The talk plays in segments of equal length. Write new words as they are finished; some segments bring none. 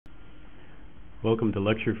Welcome to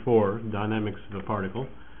Lecture 4, Dynamics of a Particle,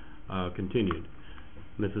 continued.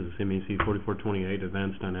 This is MEC 4428,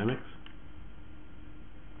 Advanced Dynamics.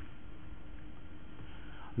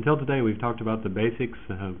 Until today, we've talked about the basics,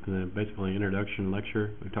 basically introduction lecture.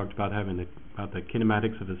 We've talked about about the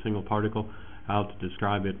kinematics of a single particle, how to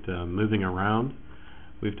describe it moving around.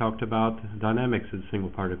 We've talked about dynamics of a single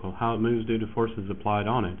particle, how it moves due to forces applied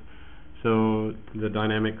on it. So the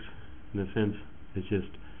dynamics, in a sense, is just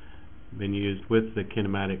been used with the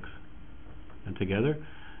kinematics together.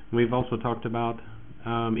 We've also talked about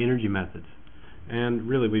energy methods, and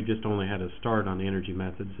really we've just only had a start on the energy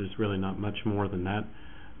methods. There's really not much more than that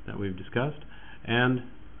we've discussed, and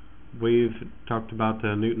we've talked about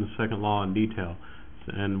Newton's second law in detail.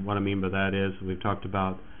 And what I mean by that is we've talked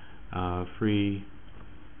about free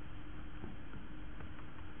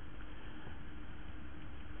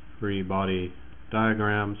body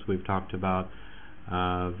diagrams. We've talked about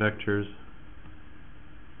vectors.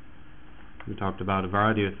 We talked about a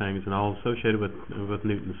variety of things, and all associated with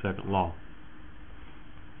Newton's second law.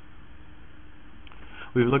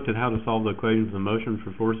 We've looked at how to solve the equations of motion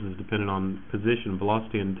for forces dependent on position,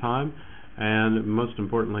 velocity, and time. And most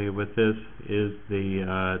importantly with this is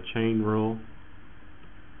the chain rule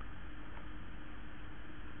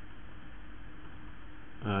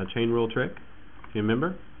trick, if you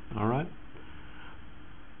remember. All right.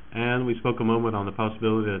 And we spoke a moment on the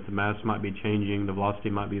possibility that the mass might be changing, the velocity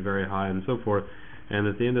might be very high, and so forth. And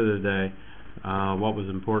at the end of the day, what was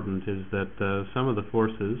important is that some of the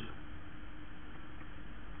forces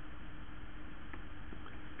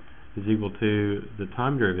is equal to the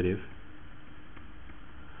time derivative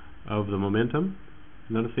of the momentum.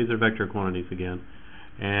 Notice these are vector quantities again,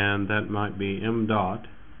 and that might be m dot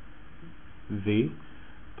v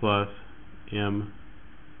plus m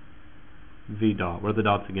v dot, where the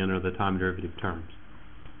dots again are the time derivative terms.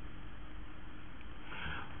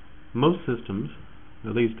 Most systems,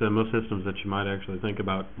 at least most systems that you might actually think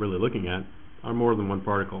about really looking at, are more than one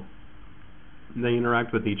particle. They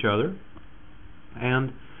interact with each other,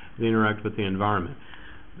 and they interact with the environment.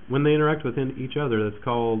 When they interact with each other, that's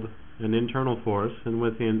called an internal force, and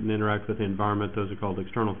when they interact with the environment, those are called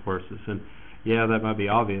external forces. And yeah, that might be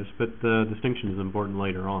obvious, but the distinction is important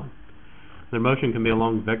later on. Their motion can be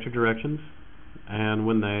along vector directions, and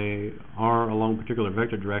when they are along particular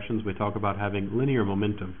vector directions, we talk about having linear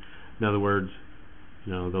momentum. In other words,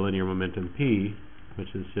 the linear momentum p, which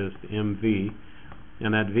is just mv,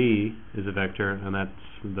 and that v is a vector, and that's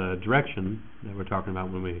the direction that we're talking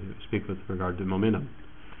about when we speak with regard to momentum.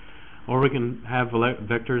 Or we can have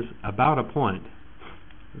vectors about a point.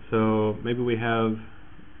 So maybe we have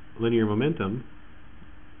linear momentum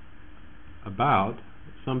about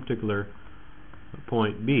some particular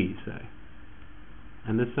point B, say.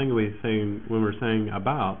 And this thing we're saying, when we're saying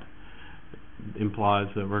about, implies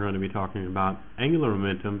that we're going to be talking about angular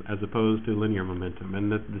momentum as opposed to linear momentum.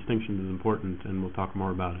 And that distinction is important, and we'll talk more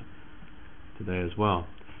about it today as well.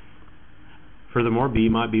 Furthermore, B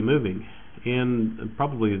might be moving. In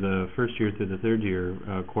probably the first year through the third year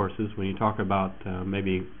courses, when you talk about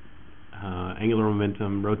maybe angular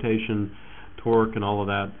momentum, rotation, torque, and all of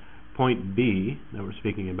that, point B that we're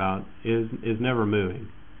speaking about is never moving.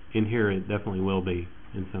 In here, it definitely will be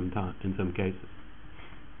in some cases.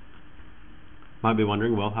 Might be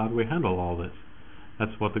wondering, well, how do we handle all this?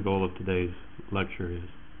 That's what the goal of today's lecture is.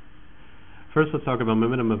 First, let's talk about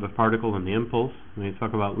momentum of a particle and the impulse. When you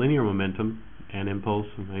talk about linear momentum and impulse,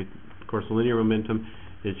 of course, linear momentum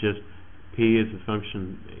is just p is a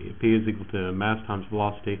function. P is equal to mass times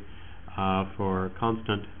velocity for a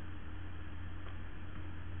constant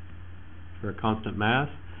mass,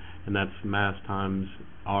 and that's mass times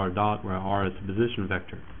r dot, where r is the position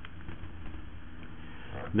vector.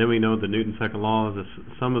 And then we know the Newton's second law is the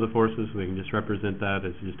sum of the forces. We can just represent that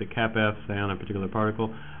as just a cap F, say, on a particular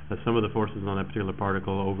particle. The sum of the forces on that particular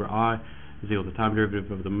particle over I is equal to time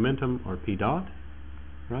derivative of the momentum, or p dot,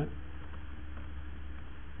 right?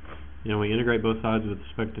 We integrate both sides with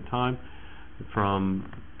respect to time from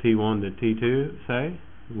t1 to t2, say.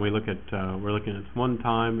 We're looking at one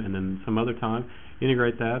time and then some other time.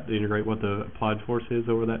 Integrate that, integrate what the applied force is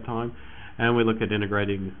over that time, and we look at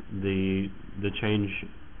integrating the change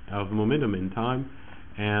of momentum in time,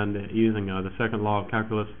 and using the second law of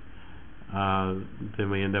calculus,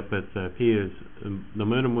 then we end up with p is the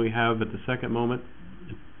momentum we have at the second moment,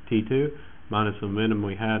 t2, minus the momentum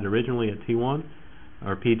we had originally at t1,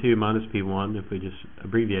 or p2 minus p1, if we just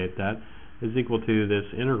abbreviate that, is equal to this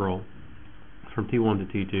integral from t1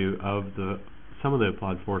 to t2 of the sum of the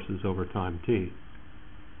applied forces over time t.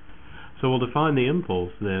 So we'll define the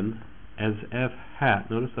impulse then as f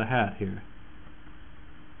hat. Notice the hat here.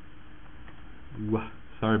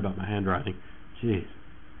 Sorry about my handwriting. Jeez.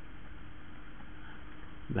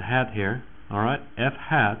 The hat here, alright, F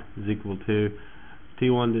hat is equal to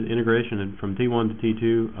T1 to integration from T1 to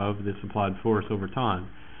T2 of this applied force over time.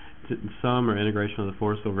 It's sum or integration of the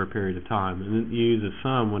force over a period of time. And then you use a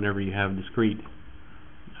sum whenever you have discrete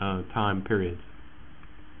time periods.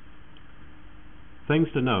 Things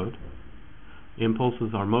to note: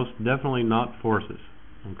 impulses are most definitely not forces.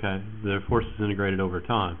 Okay, they're forces integrated over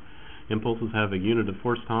time. Impulses have a unit of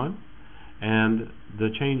force time, and the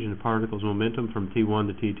change in the particle's momentum from T1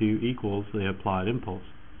 to T2 equals the applied impulse.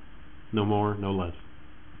 No more, no less.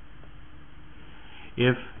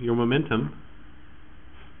 If your momentum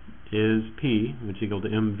is P, which is equal to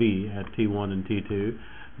mv at T1 and T2,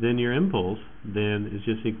 then your impulse then is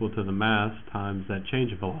just equal to the mass times that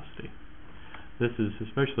change of velocity. This is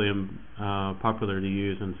especially popular to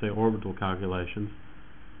use in, say, orbital calculations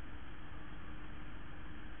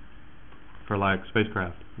for like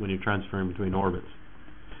spacecraft when you're transferring between orbits.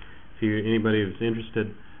 If anybody who's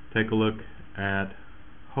interested, take a look at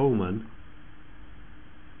Hohmann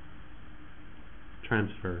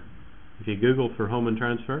transfer. If you Google for Hohmann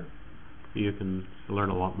transfer, you can learn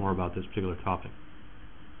a lot more about this particular topic.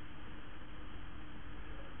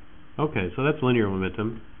 Okay, so that's linear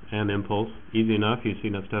momentum and impulse. Easy enough. You've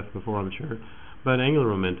seen that stuff before, I'm sure. But angular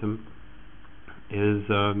momentum is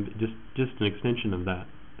just an extension of that,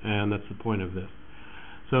 and that's the point of this.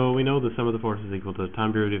 So we know the sum of the forces is equal to the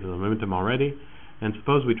time derivative of the momentum already, and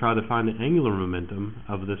suppose we try to find the angular momentum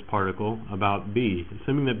of this particle about b,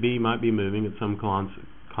 assuming that b might be moving at some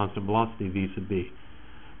constant velocity v sub b.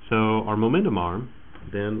 So our momentum arm,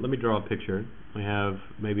 then let me draw a picture. We have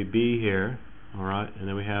maybe b here, alright, and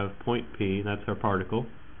then we have point P, that's our particle,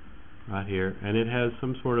 right here, and it has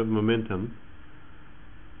some sort of momentum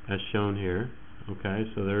as shown here. Okay,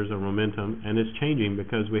 so there's our momentum, and it's changing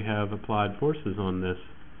because we have applied forces on this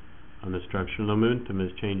structure. The momentum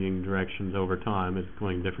is changing directions over time. It's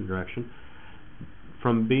going different direction.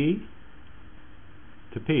 From B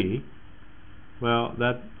to P, well,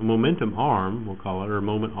 that momentum arm, we'll call it, or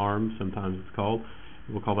moment arm, sometimes it's called,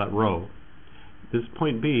 we'll call that rho. This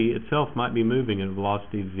point B itself might be moving at a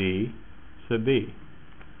velocity v sub b.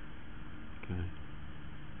 Okay.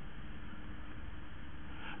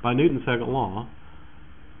 By Newton's second law,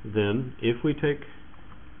 then, if we take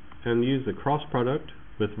and use the cross product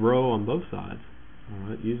with rho on both sides, all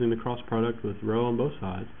right, using the cross product with rho on both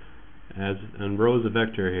sides, and rho is a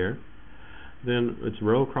vector here, then it's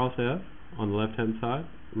rho cross f on the left-hand side,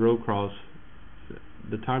 rho cross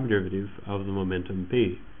the time derivative of the momentum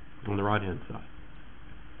p on the right-hand side.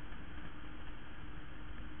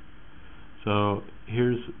 So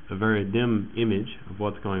here's a very dim image of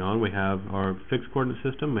what's going on. We have our fixed coordinate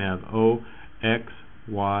system. We have O, X,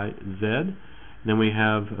 Y, Z. And then we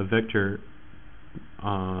have a vector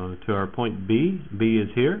to our point B. B is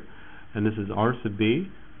here, and this is R sub B,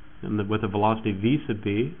 and with a velocity V sub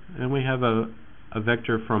B. And we have a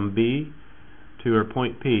vector from B to our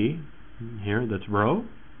point P here, that's rho.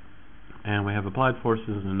 And we have applied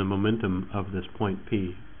forces in the momentum of this point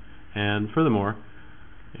P. And furthermore,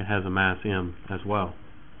 it has a mass m as well.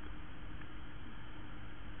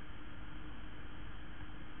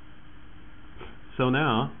 So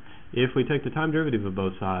now, if we take the time derivative of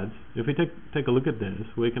both sides, if we take a look at this,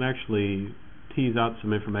 we can actually tease out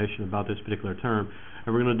some information about this particular term,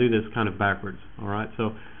 and we're going to do this kind of backwards. Alright,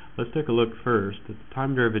 so let's take a look first at the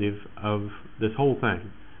time derivative of this whole thing.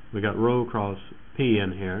 We got rho cross p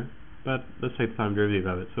in here, but let's take the time derivative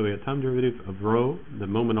of it. So we got time derivative of rho, the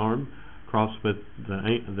moment arm, crossed with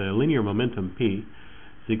the linear momentum p,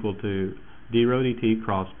 is equal to d rho dt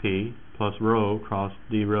cross p plus rho cross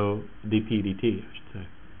d rho dp dt, I should say.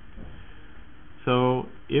 So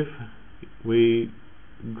if we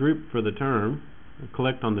group for the term,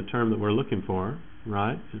 collect on the term that we're looking for,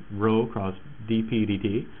 right, rho cross dp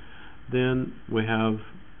dt, then we have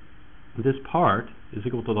this part is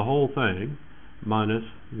equal to the whole thing minus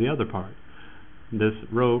the other part. This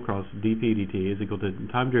rho cross dp dt is equal to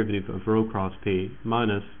the time derivative of rho cross p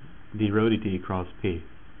minus d rho dt cross p.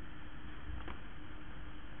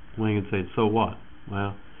 Well, you can say, so what?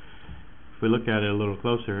 Well, if we look at it a little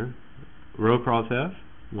closer, rho cross f,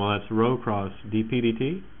 well, that's rho cross dp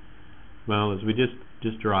dt. Well, as we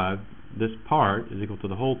just derived, this part is equal to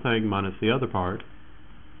the whole thing minus the other part.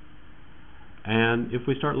 And if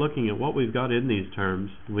we start looking at what we've got in these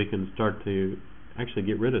terms, we can start to actually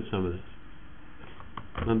get rid of some of this.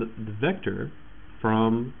 Now, the vector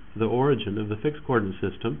from the origin of the fixed coordinate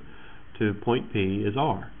system to point P is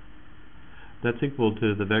r. That's equal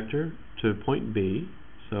to the vector to point B.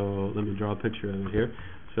 So let me draw a picture of it here.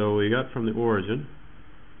 So we got from the origin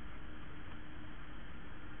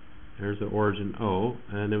There's the origin O,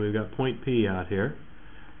 and then we've got point P out here,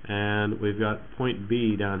 and we've got point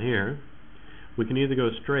B down here. We can either go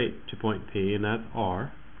straight to point P, and that's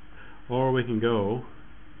R, or we can go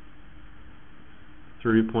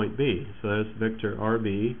through point B. So there's vector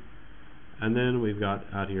RB, and then we've got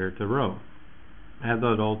out here to rho. Add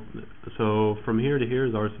that all. So from here to here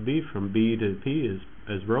is R sub B. From B to P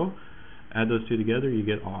is rho. Add those two together, you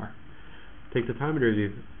get R. Take the time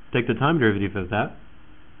derivative. Take the time derivative of that,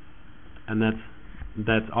 and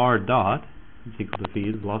that's R dot is equal to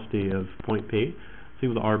v, the velocity of point P. It's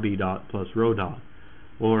equal to RB dot plus rho dot,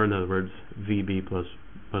 or in other words, VB plus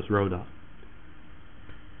rho dot.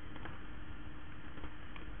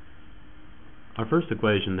 Our first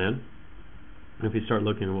equation then, if we start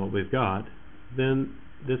looking at what we've got, then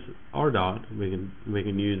this R dot, we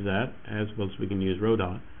can use that as well as we can use rho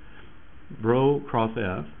dot. Rho cross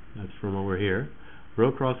F, that's from over here.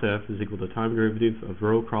 Rho cross F is equal to time derivative of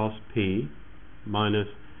rho cross P minus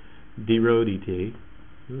d rho dt.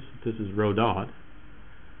 This is rho dot.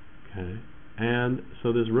 Okay, and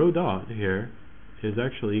so this rho dot here is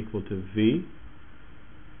actually equal to V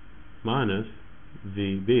minus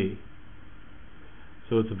VB.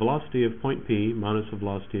 So it's the velocity of point P minus the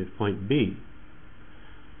velocity of point B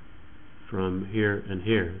from here and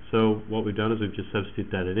here. So what we've done is we've just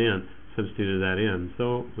substituted that in.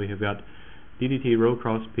 So we have got d dt rho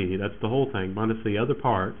cross P, that's the whole thing, minus the other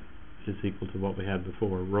part is equal to what we had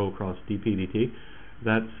before, rho cross dp dt.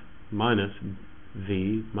 That's minus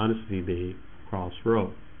V minus VB cross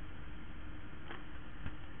rho.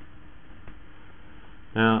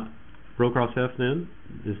 Now, rho cross F then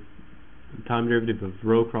is time derivative of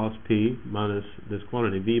rho cross P minus this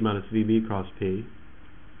quantity V minus VB cross P,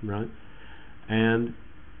 right? And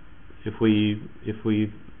if we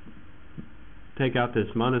take out this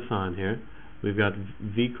minus sign here, we've got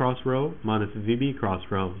V cross rho minus VB cross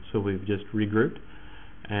rho. So we've just regrouped,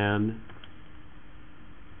 and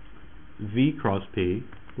V cross P,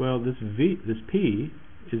 well, this P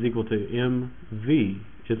is equal to MV,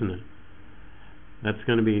 isn't it? That's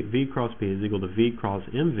going to be V cross P is equal to V cross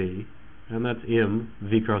MV, and that's M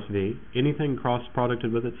V cross V. Anything cross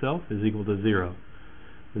producted with itself is equal to 0.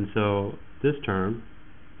 And so this term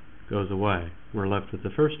goes away. We're left with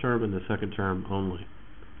the first term and the second term only.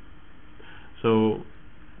 So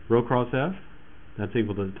rho cross F, that's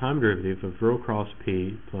equal to the time derivative of rho cross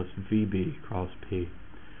P plus VB cross P.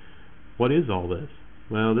 What is all this?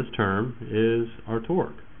 Well, this term is our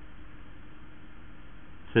torque.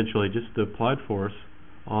 Essentially just the applied force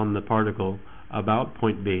on the particle about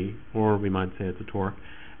point B, or we might say it's a torque.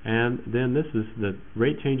 And then this is the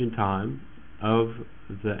rate change in time of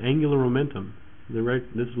the angular momentum.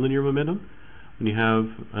 This is linear momentum. When you have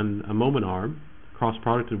a moment arm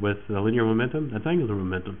cross-producted with the linear momentum, that's angular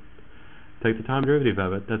momentum. Take the time derivative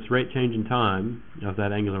of it, that's rate change in time of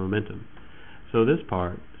that angular momentum. So this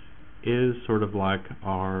part is sort of like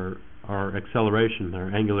our acceleration,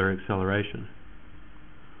 our angular acceleration.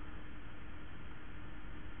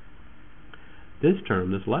 This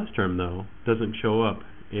term, this last term though, doesn't show up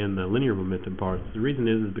in the linear momentum parts. The reason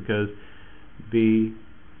is because B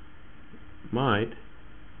might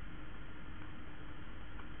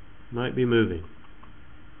be moving,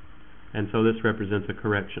 and so this represents a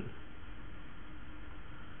correction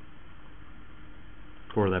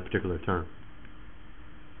for that particular term.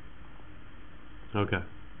 Okay.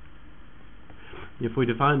 If we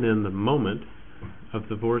define then the moment of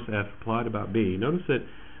the force F applied about B, notice that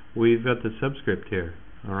we've got the subscript here,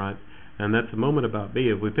 alright, and that's the moment about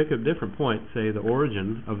B. If we pick a different point, say the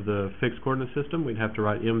origin of the fixed coordinate system, we'd have to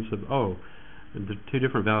write M sub O, the two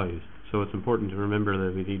different values. So it's important to remember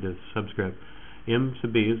that we need a subscript. M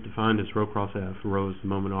sub B is defined as rho cross F. Rho is the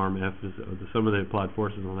moment arm, F is the sum of the applied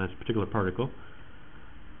forces on that particular particle.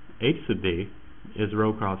 H sub B is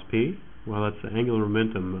rho cross P. Well, that's the angular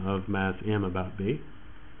momentum of mass M about B.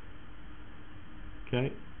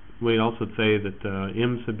 Okay. We'd also say that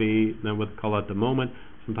M sub B, now we call that the moment.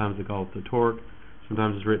 Sometimes they call it the torque.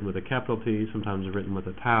 Sometimes it's written with a capital T. Sometimes it's written with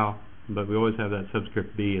a tau. But we always have that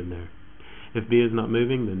subscript B in there. If B is not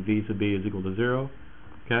moving, then V sub B is equal to 0.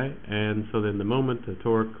 Okay, and so then the moment, the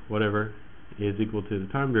torque, whatever, is equal to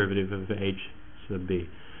the time derivative of H sub B.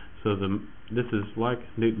 So this is like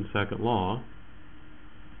Newton's second law.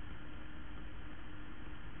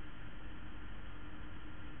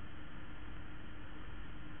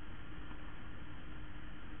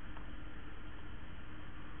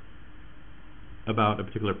 About a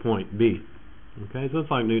particular point B. Okay, so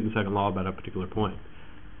it's like Newton's second law about a particular point.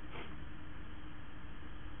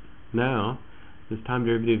 Now, this time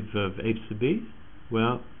derivative of H sub B,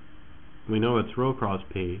 well, we know it's rho cross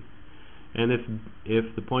P. And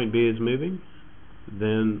if the point B is moving,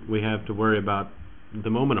 then we have to worry about the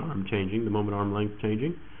moment arm changing, the moment arm length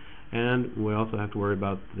changing, and we also have to worry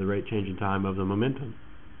about the rate change in time of the momentum.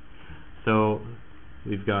 So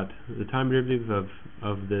we've got the time derivative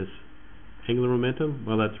of this angular momentum.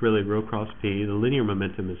 Well, that's really rho cross p. The linear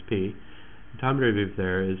momentum is p. The time derivative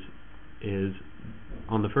there is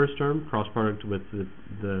on the first term, cross product with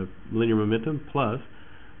the linear momentum plus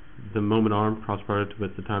the moment arm cross product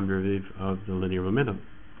with the time derivative of the linear momentum.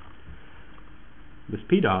 This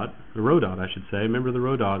p dot, the rho dot I should say, remember the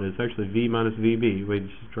rho dot is actually v minus vb. We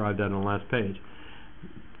just derived that on the last page.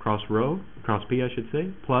 Cross p I should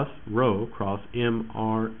say, plus rho cross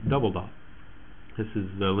mr double dot. This is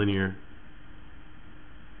the linear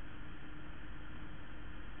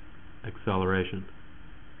acceleration.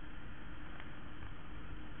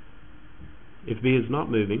 If v is not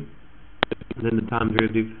moving, then the time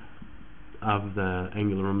derivative of the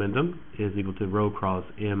angular momentum is equal to rho cross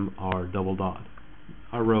mr double dot.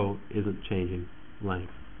 Our rho isn't changing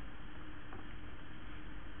length.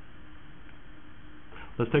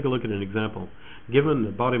 Let's take a look at an example. Given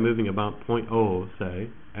the body moving about point O, say,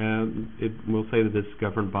 and we'll say that it's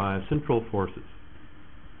governed by central forces.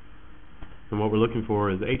 And what we're looking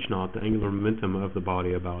for is h naught, the angular momentum of the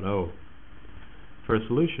body about O. For a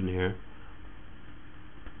solution here,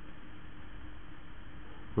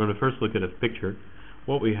 we're going to first look at a picture.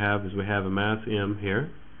 What we have is we have a mass m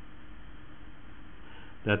here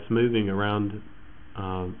that's moving around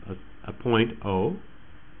a point O.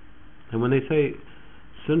 And when they say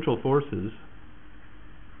central forces,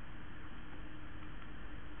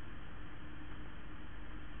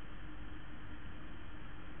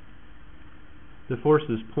 the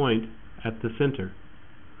forces point at the center,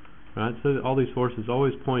 right? So all these forces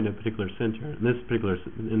always point at a particular center. In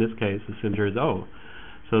this case, the center is O.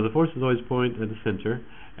 So the forces always point at the center,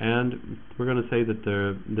 and we're going to say that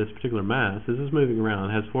this particular mass, as it's moving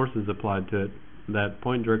around, has forces applied to it that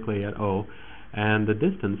point directly at O, and the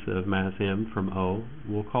distance of mass m from O,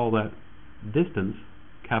 we'll call that distance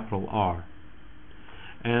capital R.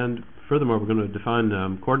 And furthermore, we're going to define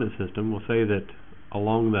the coordinate system. We'll say that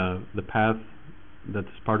along the path that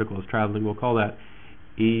this particle is traveling, we'll call that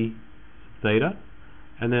E sub theta,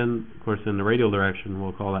 and then, of course, in the radial direction,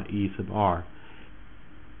 we'll call that E sub R.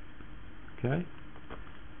 Okay?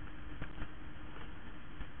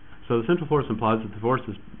 So the central force implies that the force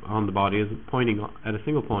on the body is pointing at a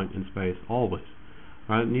single point in space, always.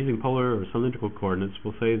 Right? And using polar or cylindrical coordinates,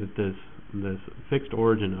 we'll say that this fixed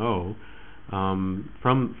origin O,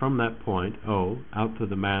 from that point, O, out to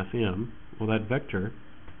the mass m, well, that vector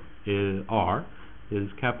is R, is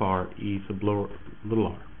cap R E sub little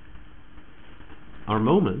r. Our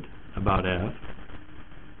moment about F,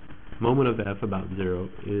 moment of F about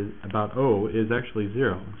O is actually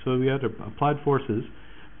 0. So we have applied forces.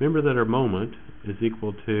 Remember that our moment is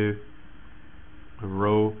equal to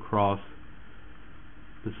rho cross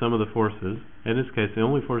the sum of the forces. In this case, the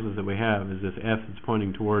only forces that we have is this F that's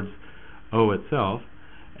pointing towards O itself,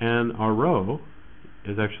 and our rho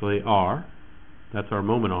is actually R. That's our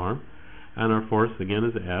moment arm, and our force again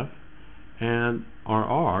is F, and our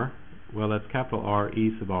R, well, that's capital R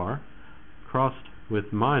E sub R crossed with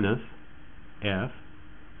minus F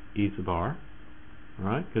E sub R,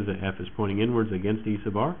 right? Because the F is pointing inwards against E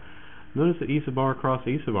sub R. Notice that E sub R cross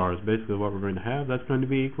E sub R is basically what we're going to have. That's going to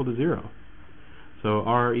be equal to 0. So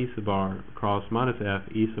R E sub R cross minus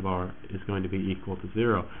F E sub R is going to be equal to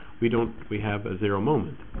 0. We have a 0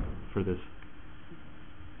 moment for this.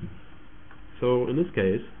 So in this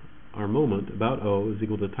case, our moment about O is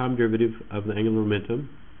equal to the time derivative of the angular momentum.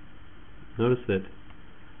 Notice that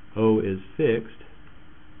O is fixed.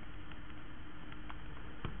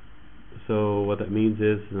 So what that means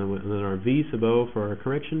is, and then our V sub O for our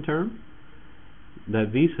correction term, that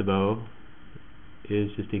V sub O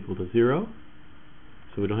is just equal to 0.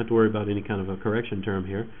 So we don't have to worry about any kind of a correction term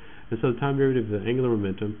here. And so the time derivative of the angular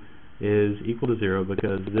momentum is equal to 0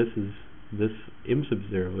 because this m sub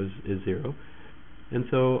 0 is 0. And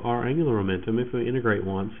so our angular momentum, if we integrate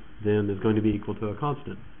once, then is going to be equal to a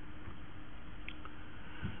constant.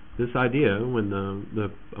 This idea, when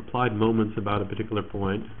the applied moments about a particular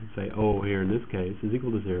point, say O here in this case, is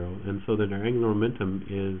equal to 0, and so that our angular momentum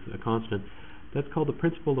is a constant, that's called the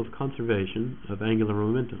principle of conservation of angular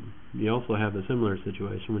momentum. You also have a similar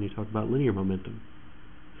situation when you talk about linear momentum.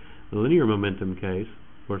 The linear momentum case,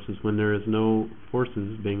 of course, is when there is no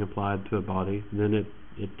forces being applied to a body, then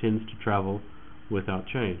it tends to travel without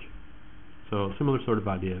change. So a similar sort of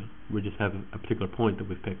idea. We just have a particular point that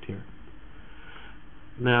we've picked here.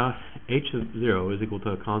 Now, h of 0 is equal to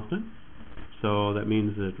a constant, so that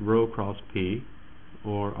means that rho cross p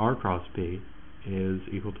or r cross p, is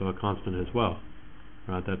equal to a constant as well.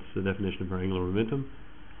 Right, that's the definition of our angular momentum.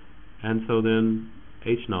 And so then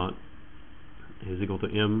h naught is equal to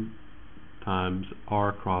m times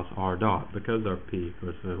r cross r dot. Because our p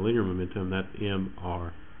equals a linear momentum, that's m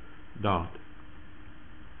r dot.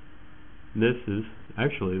 And this is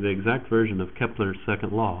actually the exact version of Kepler's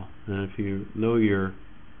second law. And if you know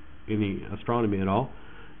any astronomy at all,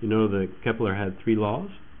 you know that Kepler had 3 laws,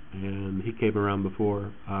 and he came around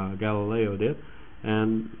before Galileo did,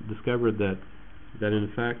 and discovered that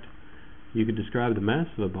in fact you could describe the mass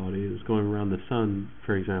of a body that's going around the sun,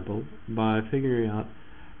 for example, by figuring out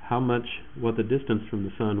what the distance from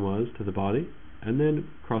the sun was to the body, and then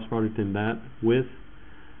cross-producting that with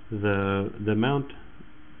the amount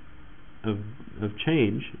of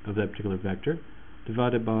change of that particular vector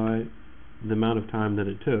divided by the amount of time that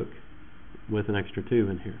it took, with an extra 2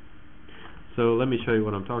 in here. So let me show you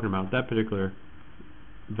what I'm talking about. That particular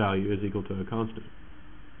value is equal to a constant.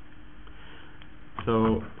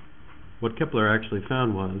 So what Kepler actually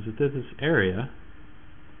found was that this area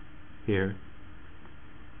here,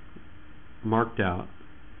 marked out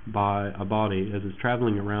by a body as it's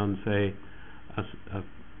traveling around, say,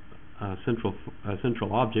 a central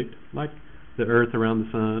object like the Earth around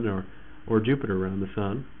the sun or Jupiter around the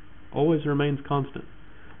sun, always remains constant.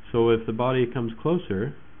 So if the body comes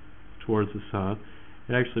closer towards the sun,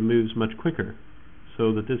 it actually moves much quicker,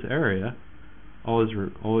 so that this area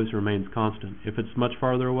always remains constant. If it's much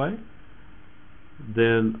farther away,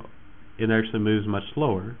 then it actually moves much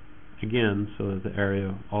slower, again, so that the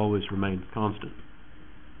area always remains constant.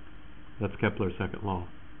 That's Kepler's second law.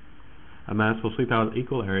 A mass will sweep out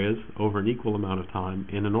equal areas over an equal amount of time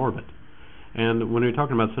in an orbit. And when we're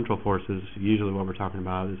talking about central forces, usually what we're talking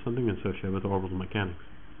about is something associated with orbital mechanics.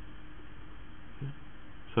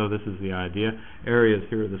 So this is the idea. Areas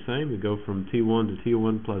here are the same. We go from T1 to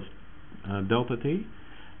T1 plus delta T,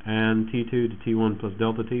 and T2 to T1 plus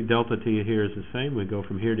delta T. Delta T here is the same. We go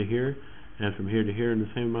from here to here, and from here to here in the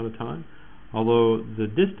same amount of time. Although the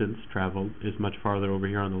distance traveled is much farther over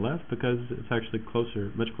here on the left, because it's actually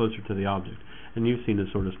much closer to the object. And you've seen this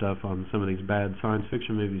sort of stuff on some of these bad science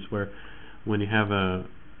fiction movies, where when you have a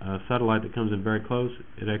satellite that comes in very close,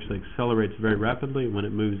 it actually accelerates very rapidly. When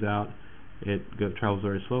it moves out, it travels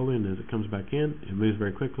very slowly, and as it comes back in, it moves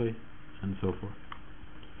very quickly, and so forth.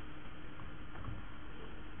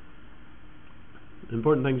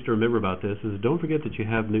 Important things to remember about this is, don't forget that you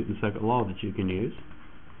have Newton's second law that you can use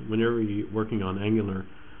whenever you're working on angular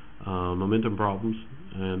momentum problems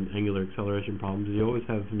and angular acceleration problems. You always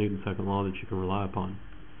have Newton's second law that you can rely upon.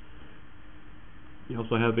 You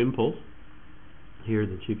also have impulse here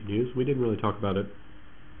that you can use. We didn't really talk about it,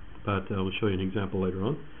 but we'll show you an example later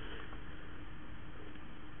on.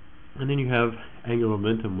 And then you have angular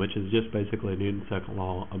momentum, which is just basically Newton's second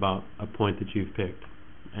law about a point that you've picked.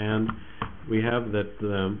 And we have that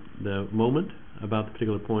the moment about the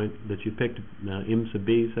particular point that you picked, m sub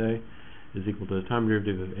b, say, is equal to the time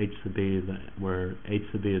derivative of h sub b, where h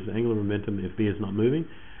sub b is the angular momentum if b is not moving.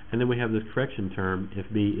 And then we have this correction term if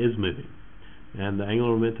b is moving. And the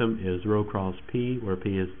angular momentum is rho cross p, where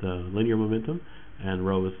p is the linear momentum and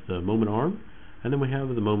rho is the moment arm. And then we have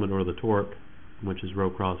the moment, or the torque, which is rho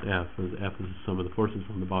cross f, as f is the sum of the forces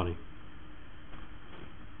on the body.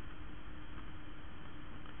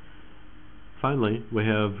 Finally, we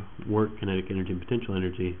have work, kinetic energy, and potential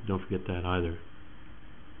energy. Don't forget that either.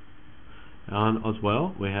 As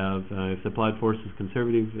well, we have if the applied force is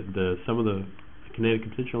conservative, the sum of the kinetic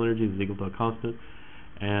and potential energy is equal to a constant.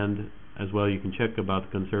 And as well, you can check about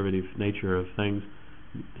the conservative nature of things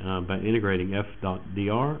by integrating f dot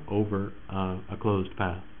dr over a closed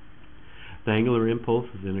path. The angular impulse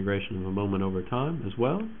is the integration of a moment over time as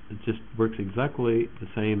well. It just works exactly the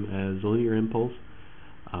same as linear impulse.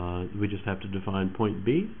 We just have to define point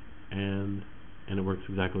B, and it works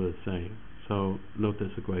exactly the same. So note this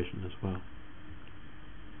equation as well.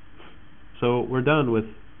 So we're done with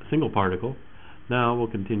a single particle. Now we'll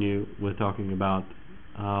continue with talking about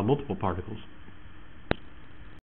multiple particles.